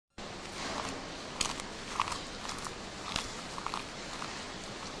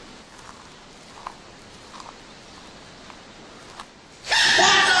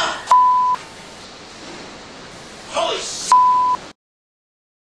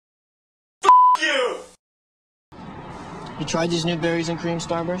You tried these new berries and cream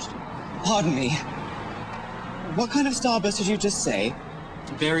Starburst? Pardon me. What kind of Starburst did you just say?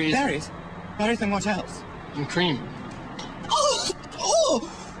 Berries. Berries? Berries and what else? And cream. Oh!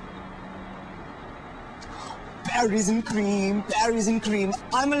 Oh! Berries and cream, berries and cream.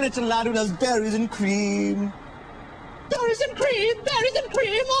 I'm a little lad who loves berries and cream. Berries and cream, berries and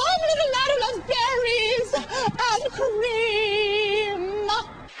cream. I'm a little lad who loves berries and cream.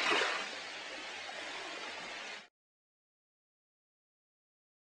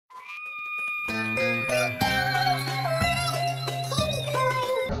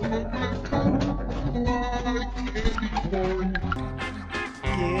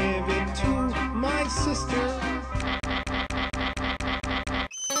 Give it to my sister.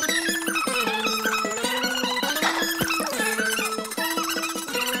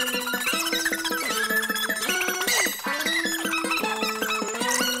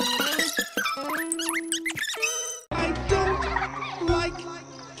 I don't like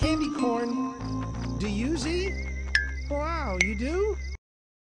candy corn. Do you, Z? Wow, you do?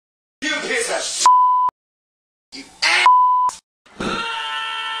 You piece of shit! You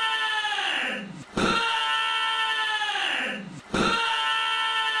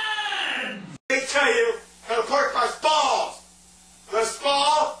Let me tell you how to park my balls! This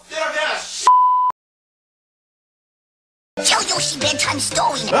ball, you don't get a shit! Tell Yoshi bedtime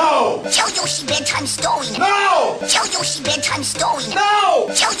story. No! Tell Yoshi bedtime story. No! Tell Yoshi bedtime story. No!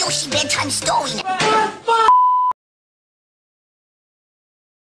 Tell Yoshi bedtime story.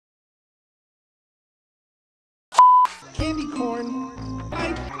 Candy corn.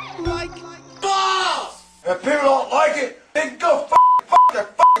 I like Balls! If people don't like it, then go fuck their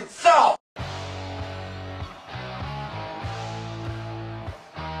fucking self!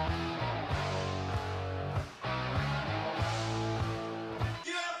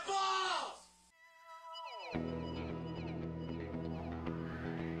 You have balls!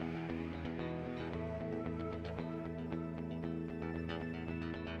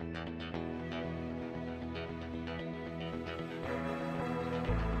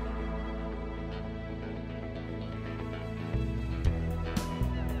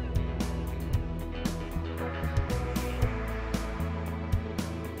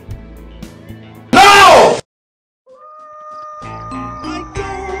 No! I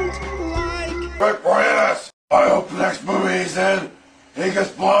don't like Rick Moranis! I hope the next movie he's in, he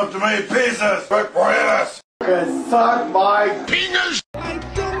gets blown up to many pieces! Rick Moranis! Can suck my penis! I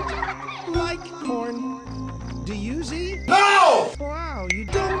don't like corn. Do you, Z? No! Wow, you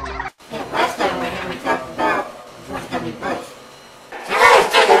don't? Last time we had we talked about forthcoming books.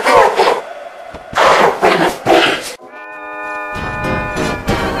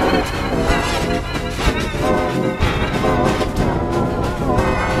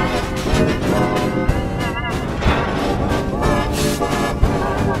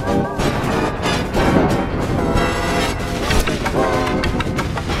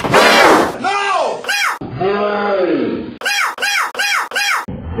 No!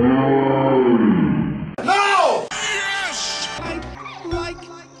 No! Yes! I like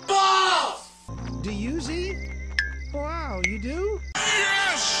Balls! Do you, Z? Wow, you do?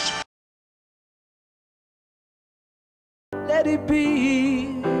 Yes! Let it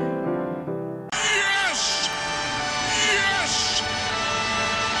be. Yes! Yes!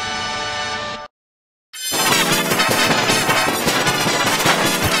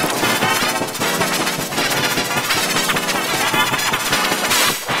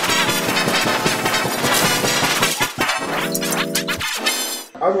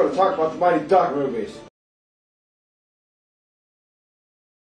 I was going to talk about the Mighty Duck movies.